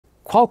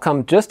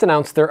Qualcomm just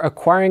announced they're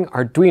acquiring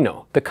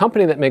Arduino, the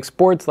company that makes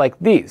boards like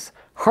these,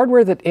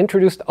 hardware that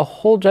introduced a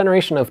whole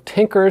generation of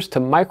tinkerers to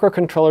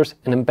microcontrollers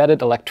and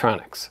embedded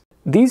electronics.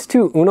 These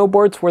two Uno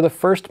boards were the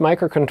first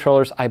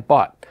microcontrollers I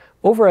bought.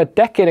 Over a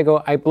decade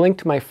ago, I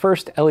blinked my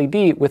first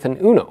LED with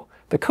an Uno.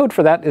 The code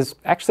for that is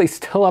actually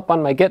still up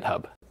on my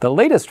GitHub. The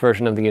latest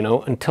version of the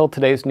Uno, until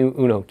today's new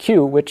Uno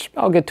Q, which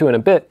I'll get to in a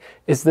bit,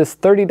 is this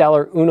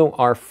 $30 Uno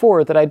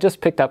R4 that I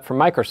just picked up from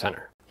Micro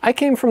Center. I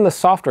came from the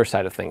software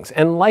side of things,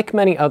 and like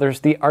many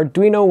others, the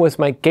Arduino was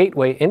my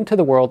gateway into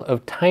the world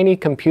of tiny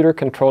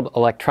computer-controlled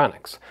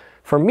electronics.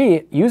 For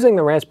me, using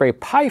the Raspberry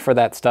Pi for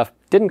that stuff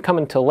didn't come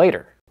until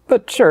later.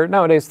 But sure,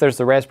 nowadays there's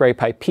the Raspberry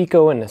Pi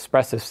Pico and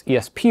Espressif's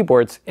ESP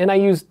boards, and I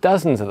use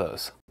dozens of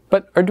those.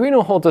 But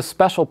Arduino holds a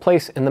special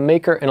place in the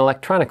maker and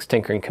electronics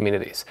tinkering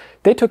communities.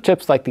 They took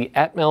chips like the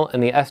Atmel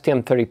and the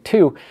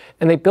STM32,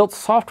 and they built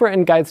software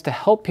and guides to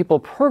help people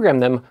program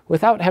them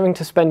without having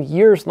to spend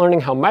years learning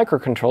how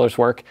microcontrollers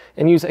work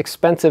and use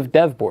expensive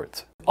dev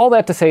boards. All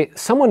that to say,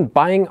 someone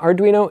buying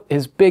Arduino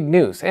is big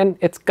news, and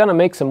it's gonna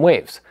make some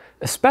waves,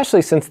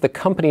 especially since the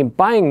company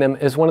buying them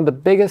is one of the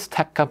biggest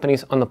tech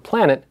companies on the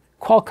planet,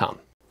 Qualcomm.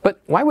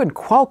 But why would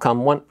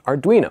Qualcomm want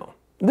Arduino?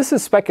 This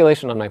is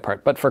speculation on my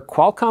part, but for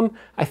Qualcomm,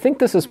 I think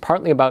this is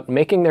partly about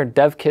making their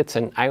dev kits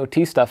and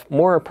IoT stuff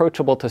more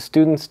approachable to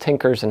students,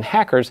 tinkers, and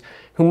hackers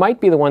who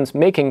might be the ones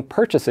making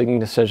purchasing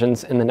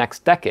decisions in the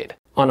next decade.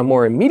 On a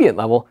more immediate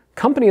level,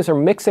 companies are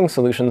mixing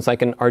solutions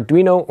like an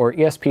Arduino or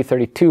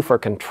ESP32 for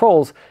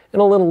controls and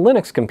a little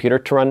Linux computer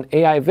to run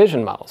AI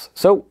vision models,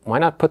 so why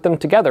not put them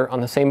together on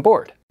the same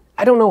board?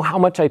 I don't know how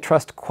much I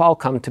trust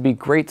Qualcomm to be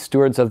great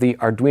stewards of the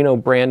Arduino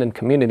brand and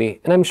community,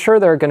 and I'm sure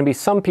there are going to be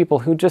some people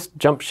who just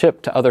jump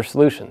ship to other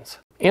solutions.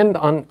 And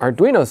on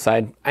Arduino's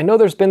side, I know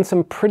there's been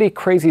some pretty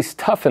crazy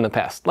stuff in the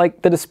past,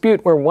 like the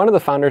dispute where one of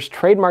the founders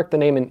trademarked the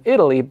name in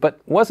Italy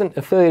but wasn't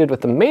affiliated with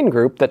the main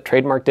group that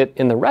trademarked it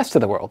in the rest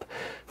of the world.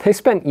 They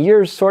spent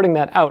years sorting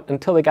that out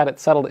until they got it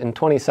settled in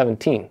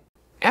 2017.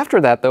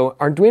 After that though,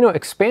 Arduino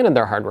expanded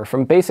their hardware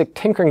from basic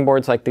tinkering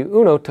boards like the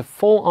Uno to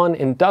full-on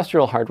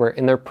industrial hardware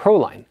in their Pro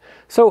line.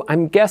 So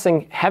I'm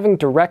guessing having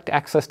direct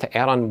access to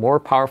add on more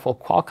powerful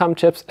Qualcomm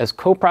chips as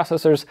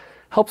co-processors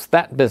helps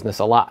that business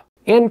a lot.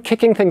 And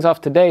kicking things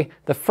off today,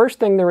 the first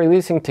thing they're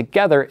releasing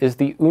together is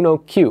the Uno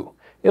Q.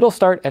 It'll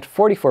start at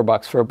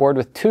 $44 for a board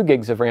with 2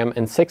 gigs of RAM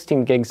and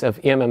 16 gigs of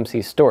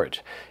eMMC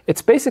storage.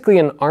 It's basically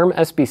an ARM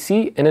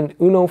SBC in an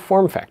Uno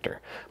form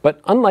factor.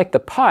 But unlike the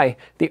Pi,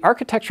 the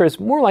architecture is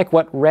more like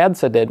what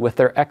Radza did with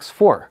their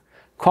X4.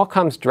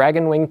 Qualcomm's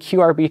Dragonwing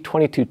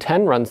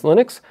QRB2210 runs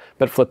Linux,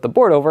 but flip the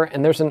board over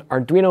and there's an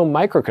Arduino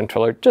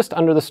microcontroller just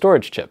under the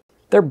storage chip.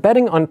 They're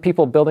betting on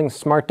people building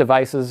smart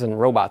devices and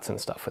robots and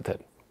stuff with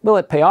it. Will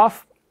it pay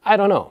off? I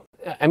don't know.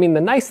 I mean, the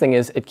nice thing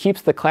is it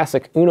keeps the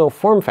classic Uno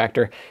form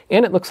factor,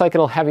 and it looks like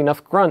it'll have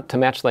enough grunt to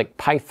match like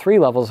Pi 3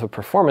 levels of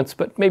performance,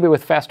 but maybe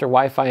with faster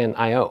Wi-Fi and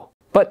I/O.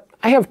 But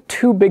I have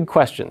 2 big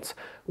questions.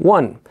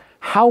 1,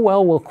 how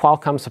well will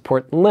Qualcomm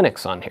support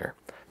Linux on here?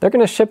 They're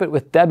going to ship it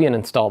with Debian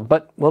installed,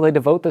 but will they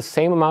devote the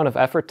same amount of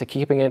effort to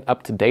keeping it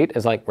up to date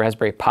as like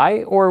Raspberry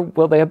Pi, or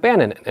will they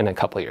abandon it in a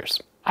couple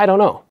years? I don't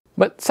know.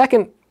 But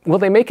second, will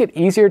they make it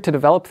easier to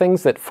develop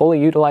things that fully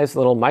utilize the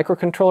little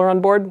microcontroller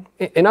on board?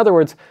 In other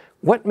words,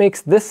 what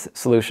makes this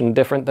solution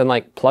different than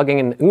like plugging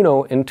an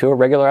Uno into a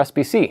regular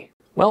SBC?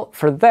 Well,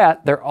 for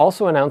that, they're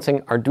also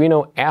announcing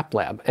Arduino App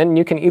Lab, and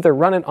you can either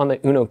run it on the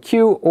Uno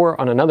Q or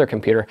on another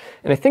computer,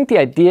 and I think the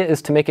idea is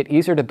to make it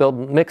easier to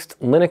build mixed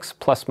Linux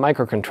plus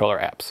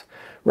microcontroller apps.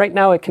 Right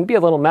now, it can be a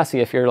little messy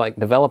if you're like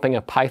developing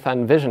a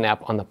Python Vision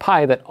app on the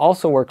Pi that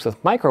also works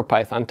with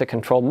MicroPython to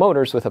control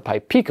motors with a Pi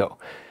Pico,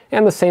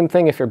 and the same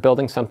thing if you're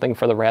building something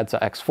for the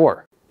Radza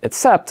X4.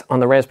 Except on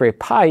the Raspberry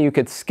Pi, you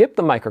could skip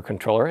the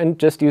microcontroller and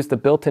just use the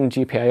built-in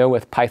GPIO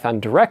with Python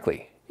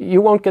directly. You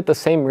won't get the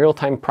same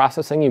real-time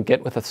processing you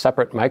get with a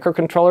separate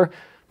microcontroller,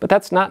 but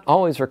that's not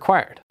always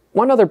required.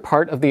 One other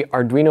part of the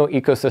Arduino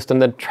ecosystem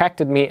that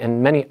attracted me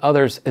and many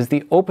others is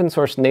the open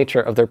source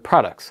nature of their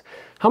products.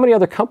 How many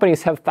other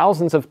companies have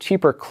thousands of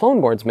cheaper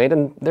clone boards made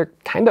and they're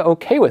kinda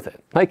okay with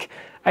it? Like,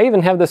 I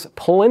even have this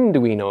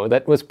Polenduino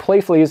that was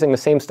playfully using the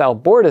same style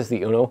board as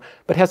the Uno,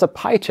 but has a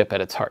Pi chip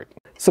at its heart.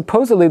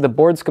 Supposedly the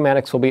board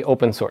schematics will be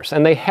open source,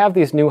 and they have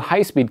these new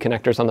high-speed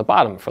connectors on the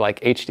bottom for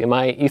like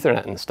HDMI,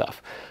 Ethernet and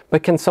stuff.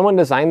 But can someone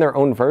design their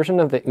own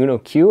version of the Uno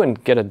Q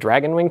and get a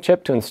Dragonwing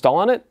chip to install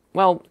on it?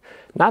 Well,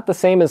 not the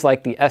same as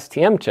like the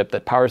STM chip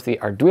that powers the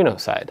Arduino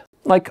side.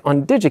 Like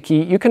on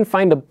DigiKey, you can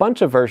find a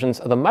bunch of versions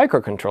of the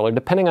microcontroller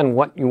depending on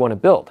what you want to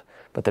build.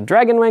 But the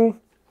Dragonwing,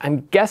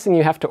 I'm guessing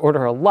you have to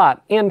order a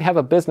lot and have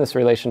a business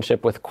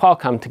relationship with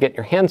Qualcomm to get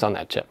your hands on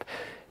that chip.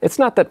 It's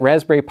not that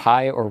Raspberry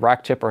Pi or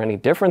Rockchip are any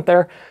different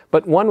there,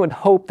 but one would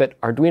hope that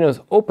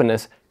Arduino's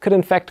openness could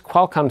infect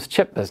Qualcomm's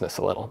chip business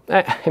a little.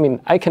 I mean,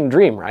 I can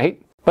dream,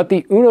 right? But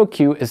the Uno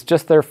Q is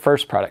just their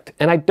first product,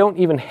 and I don't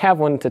even have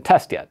one to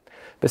test yet.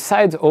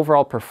 Besides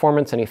overall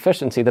performance and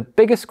efficiency, the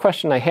biggest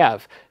question I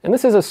have, and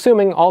this is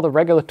assuming all the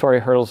regulatory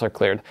hurdles are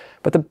cleared,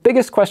 but the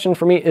biggest question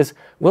for me is,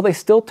 will they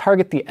still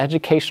target the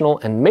educational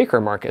and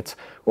maker markets,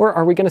 or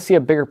are we going to see a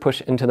bigger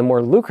push into the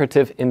more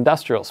lucrative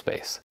industrial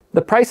space?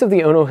 The price of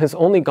the Uno has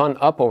only gone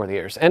up over the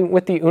years, and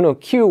with the Uno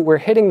Q, we're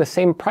hitting the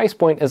same price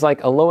point as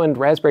like a low-end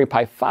Raspberry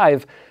Pi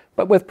 5,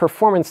 but with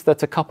performance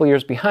that's a couple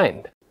years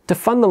behind. To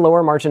fund the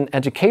lower margin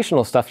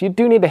educational stuff, you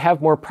do need to have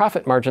more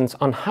profit margins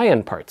on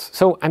high-end parts,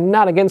 so I'm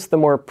not against the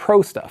more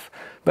pro stuff.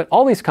 But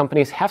all these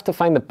companies have to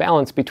find the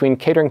balance between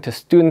catering to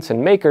students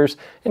and makers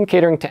and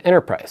catering to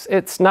enterprise.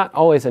 It's not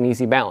always an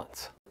easy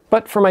balance.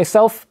 But for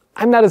myself,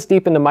 I'm not as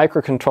deep into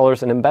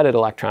microcontrollers and embedded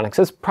electronics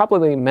as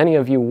probably many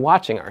of you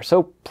watching are,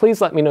 so please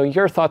let me know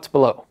your thoughts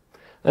below.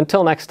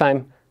 Until next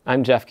time,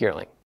 I'm Jeff Geerling.